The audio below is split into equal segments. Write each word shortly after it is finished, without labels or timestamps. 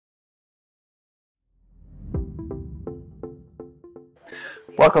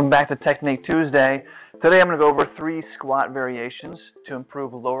Welcome back to Technique Tuesday. Today I'm going to go over 3 squat variations to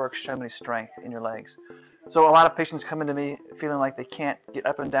improve lower extremity strength in your legs. So a lot of patients come into me feeling like they can't get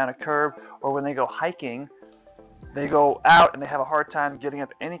up and down a curb, or when they go hiking, they go out and they have a hard time getting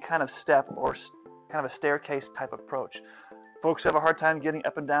up any kind of step or kind of a staircase type approach. Folks have a hard time getting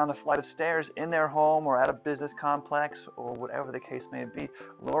up and down the flight of stairs in their home or at a business complex or whatever the case may be.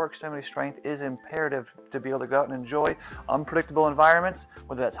 Lower extremity strength is imperative to be able to go out and enjoy unpredictable environments,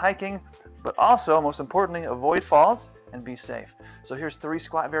 whether that's hiking, but also, most importantly, avoid falls and be safe. So here's 3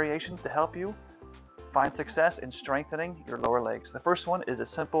 squat variations to help you find success in strengthening your lower legs. The first one is a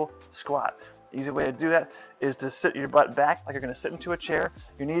simple squat. Easy way to do that is to sit your butt back like you're going to sit into a chair.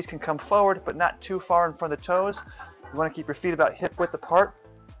 Your knees can come forward, but not too far in front of the toes. You want to keep your feet about hip width apart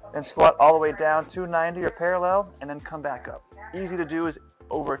and squat all the way down to 90 or parallel and then come back up. Easy to do is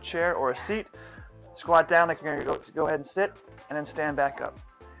over a chair or a seat. Squat down like you're going to go ahead and sit and then stand back up.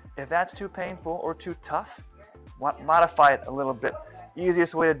 If that's too painful or too tough, modify it a little bit.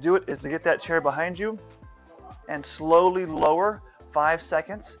 Easiest way to do it is to get that chair behind you and slowly lower 5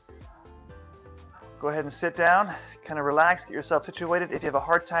 seconds. Go ahead and sit down, kind of relax, get yourself situated. If you have a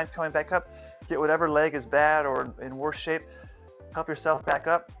hard time coming back up, get whatever leg is bad or in worse shape, help yourself back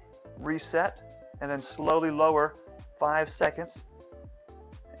up, reset, and then slowly lower 5 seconds,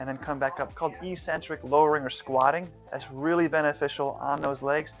 and then come back up. Called eccentric lowering or squatting. That's really beneficial on those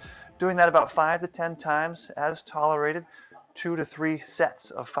legs. Doing that about 5 to 10 times as tolerated, 2 to 3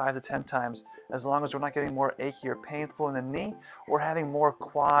 sets of 5 to 10 times, as long as we're not getting more achy or painful in the knee or having more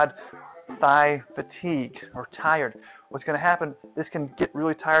quad thigh fatigue or tired. What's going to happen, this can get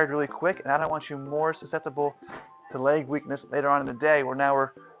really tired really quick, and I don't want you more susceptible to leg weakness later on in the day where now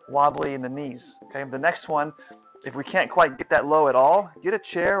we're wobbly in the knees. Okay, the next one, if we can't quite get that low at all, get a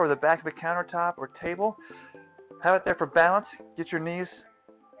chair or the back of a countertop or table, have it there for balance, get your knees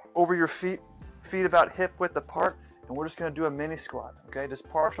over your feet about hip width apart, and we're just going to do a mini squat. Okay, just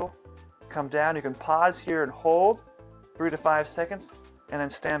partial, come down, you can pause here and hold 3 to 5 seconds, and then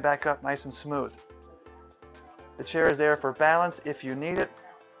stand back up nice and smooth. The chair is there for balance if you need it,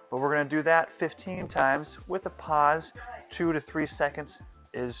 but we're going to do that 15 times with a pause. 2 to 3 seconds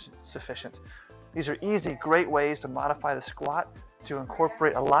is sufficient. These are easy, great ways to modify the squat to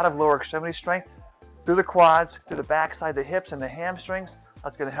incorporate a lot of lower extremity strength through the quads, through the backside, the hips, and the hamstrings.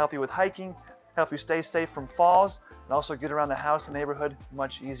 That's going to help you with hiking, help you stay safe from falls, and also get around the house and neighborhood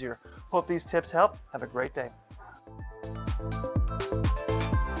much easier. Hope these tips help. Have a great day.